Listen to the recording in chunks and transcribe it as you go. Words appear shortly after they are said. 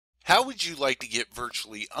How would you like to get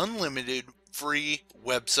virtually unlimited free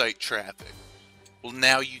website traffic? Well,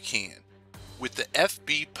 now you can with the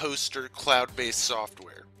FB Poster cloud-based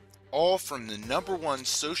software, all from the #1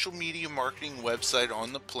 social media marketing website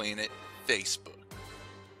on the planet, Facebook.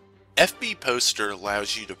 FB Poster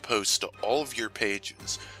allows you to post to all of your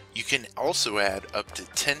pages. You can also add up to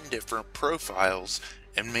 10 different profiles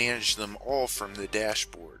and manage them all from the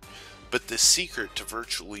dashboard. But the secret to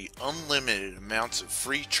virtually unlimited amounts of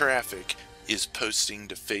free traffic is posting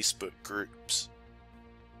to Facebook groups.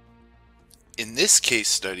 In this case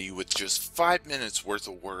study, with just 5 minutes worth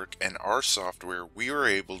of work and our software, we were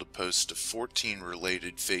able to post to 14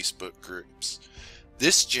 related Facebook groups.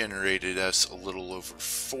 This generated us a little over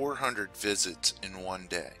 400 visits in one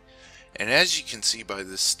day. And as you can see by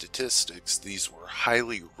the statistics, these were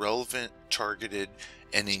highly relevant, targeted,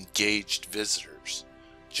 and engaged visitors.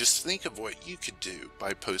 Just think of what you could do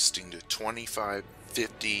by posting to 25,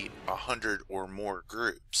 50, 100 or more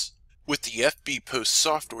groups. With the FB Post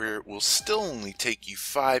software, it will still only take you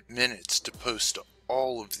 5 minutes to post to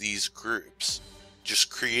all of these groups. Just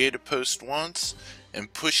create a post once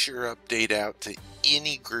and push your update out to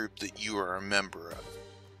any group that you are a member of.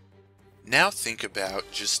 Now think about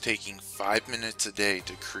just taking 5 minutes a day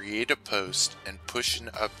to create a post and push an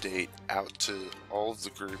update out to all of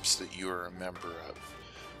the groups that you are a member of.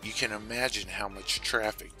 You can imagine how much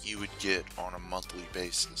traffic you would get on a monthly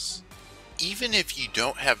basis. Even if you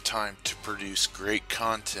don't have time to produce great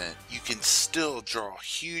content, you can still draw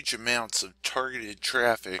huge amounts of targeted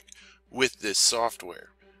traffic with this software.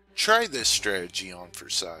 Try this strategy on for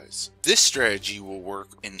size. This strategy will work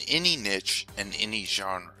in any niche and any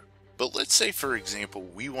genre. But let's say, for example,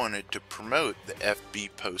 we wanted to promote the FB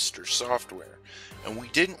Poster software and we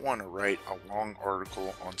didn't want to write a long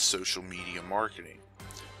article on social media marketing.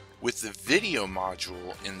 With the video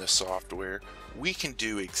module in the software, we can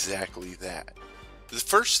do exactly that. The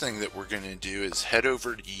first thing that we're going to do is head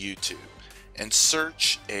over to YouTube and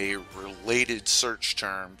search a related search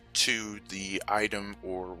term to the item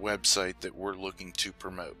or website that we're looking to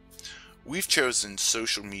promote. We've chosen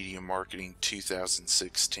Social Media Marketing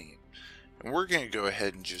 2016, and we're going to go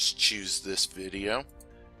ahead and just choose this video.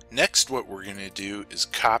 Next, what we're going to do is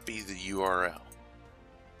copy the URL.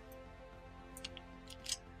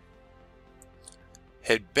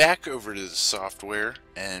 Head back over to the software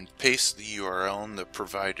and paste the URL in the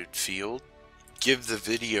provided field. Give the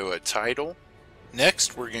video a title.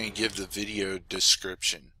 Next, we're going to give the video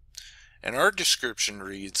description. And our description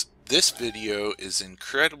reads, "This video is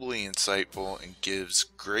incredibly insightful and gives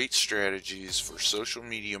great strategies for social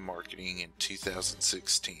media marketing in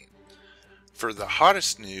 2016. For the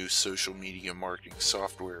hottest new social media marketing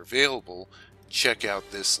software available, check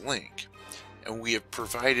out this link." And we have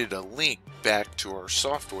provided a link back to our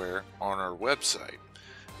software on our website.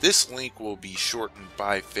 This link will be shortened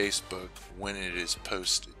by Facebook when it is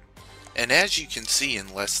posted. And as you can see,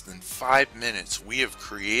 in less than 5 minutes, we have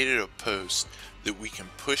created a post that we can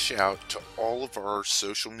push out to all of our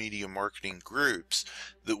social media marketing groups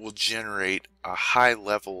that will generate a high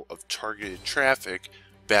level of targeted traffic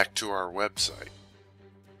back to our website.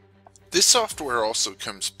 This software also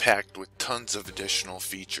comes packed with tons of additional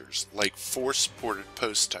features, like 4 supported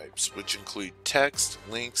post types, which include text,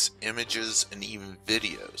 links, images, and even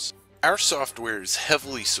videos. Our software is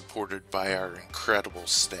heavily supported by our incredible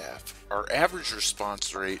staff. Our average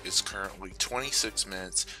response rate is currently 26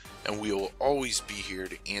 minutes, and we will always be here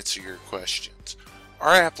to answer your questions.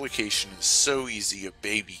 Our application is so easy a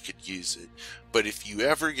baby could use it, but if you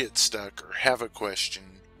ever get stuck or have a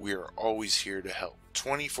question, we are always here to help,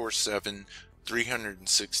 24/7,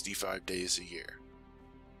 365 days a year.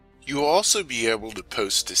 You will also be able to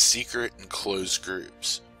post to secret and closed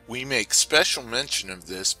groups. We make special mention of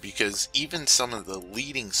this because even some of the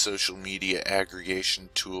leading social media aggregation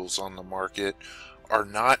tools on the market are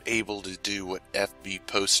not able to do what FB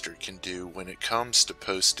Poster can do when it comes to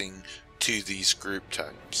posting to these group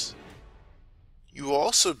types. You will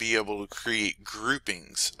also be able to create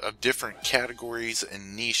groupings of different categories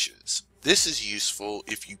and niches. This is useful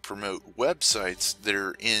if you promote websites that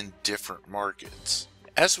are in different markets.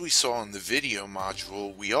 As we saw in the video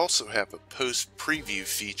module, we also have a post preview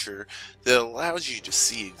feature that allows you to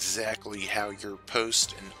see exactly how your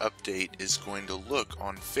post and update is going to look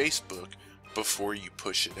on Facebook before you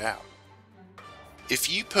push it out. If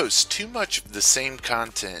you post too much of the same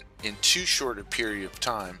content in too short a period of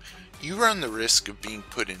time, you run the risk of being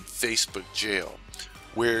put in Facebook jail,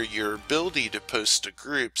 where your ability to post to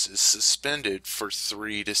groups is suspended for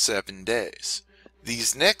 3 to 7 days.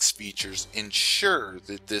 These next features ensure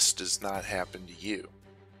that this does not happen to you.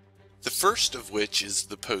 The first of which is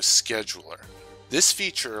the post scheduler. This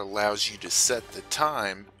feature allows you to set the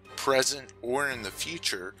time, present or in the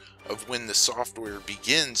future, of when the software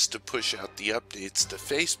begins to push out the updates to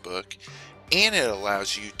Facebook, and it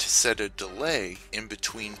allows you to set a delay in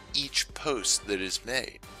between each post that is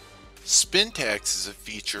made. Spin tags is a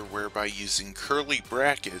feature whereby using curly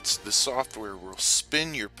brackets, the software will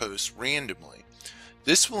spin your post randomly.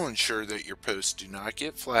 This will ensure that your posts do not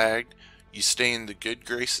get flagged, you stay in the good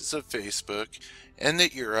graces of Facebook, and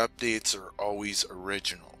that your updates are always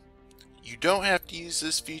original. You don't have to use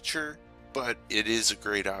this feature, but it is a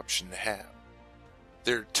great option to have.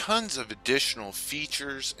 There are tons of additional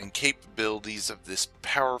features and capabilities of this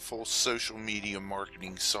powerful social media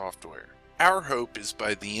marketing software. Our hope is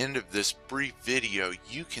by the end of this brief video,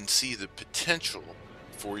 you can see the potential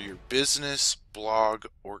for your business, blog,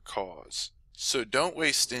 or cause. So don't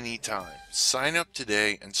waste any time. Sign up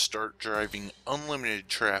today and start driving unlimited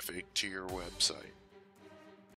traffic to your website.